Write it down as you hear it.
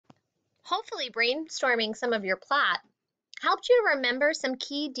Hopefully, brainstorming some of your plot helped you to remember some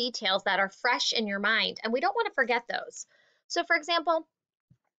key details that are fresh in your mind, and we don't want to forget those. So, for example,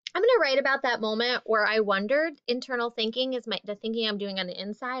 I'm going to write about that moment where I wondered, internal thinking is the thinking I'm doing on the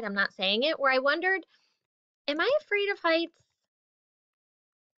inside, I'm not saying it, where I wondered, am I afraid of heights?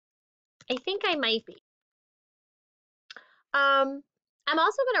 I think I might be. I'm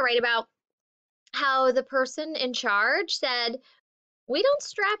also going to write about how the person in charge said, we don't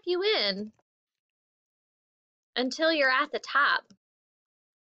strap you in until you're at the top,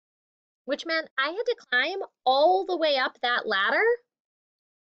 which meant I had to climb all the way up that ladder,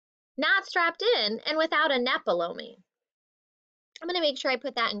 not strapped in and without a net below me. I'm going to make sure I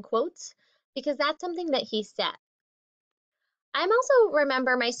put that in quotes because that's something that he said. I'm also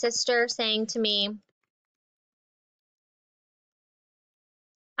remember my sister saying to me,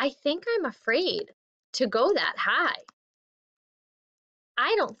 I think I'm afraid to go that high.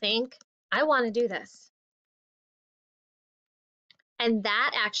 I don't think I want to do this. And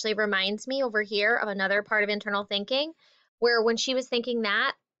that actually reminds me over here of another part of internal thinking where when she was thinking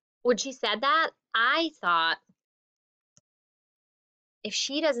that, when she said that, I thought, if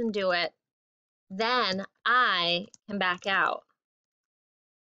she doesn't do it, then I can back out.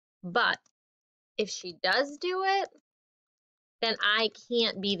 But if she does do it, then I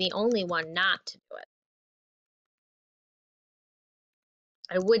can't be the only one not to do it.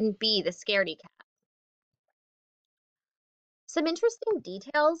 I wouldn't be the scaredy cat. Some interesting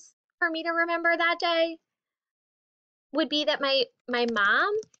details for me to remember that day would be that my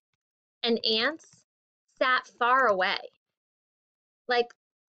mom and aunts sat far away, like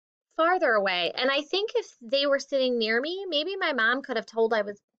farther away. And I think if they were sitting near me, maybe my mom could have told I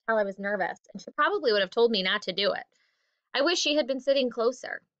was nervous, and she probably would have told me not to do it. I wish she had been sitting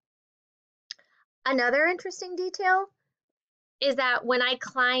closer. Another interesting detail is that when I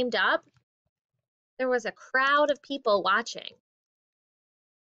climbed up, there was a crowd of people watching.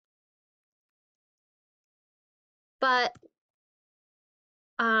 But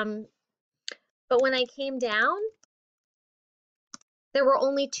um, but when I came down, there were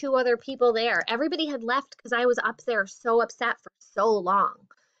only two other people there. Everybody had left because I was up there so upset for so long.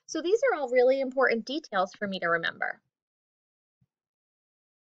 So these are all really important details for me to remember.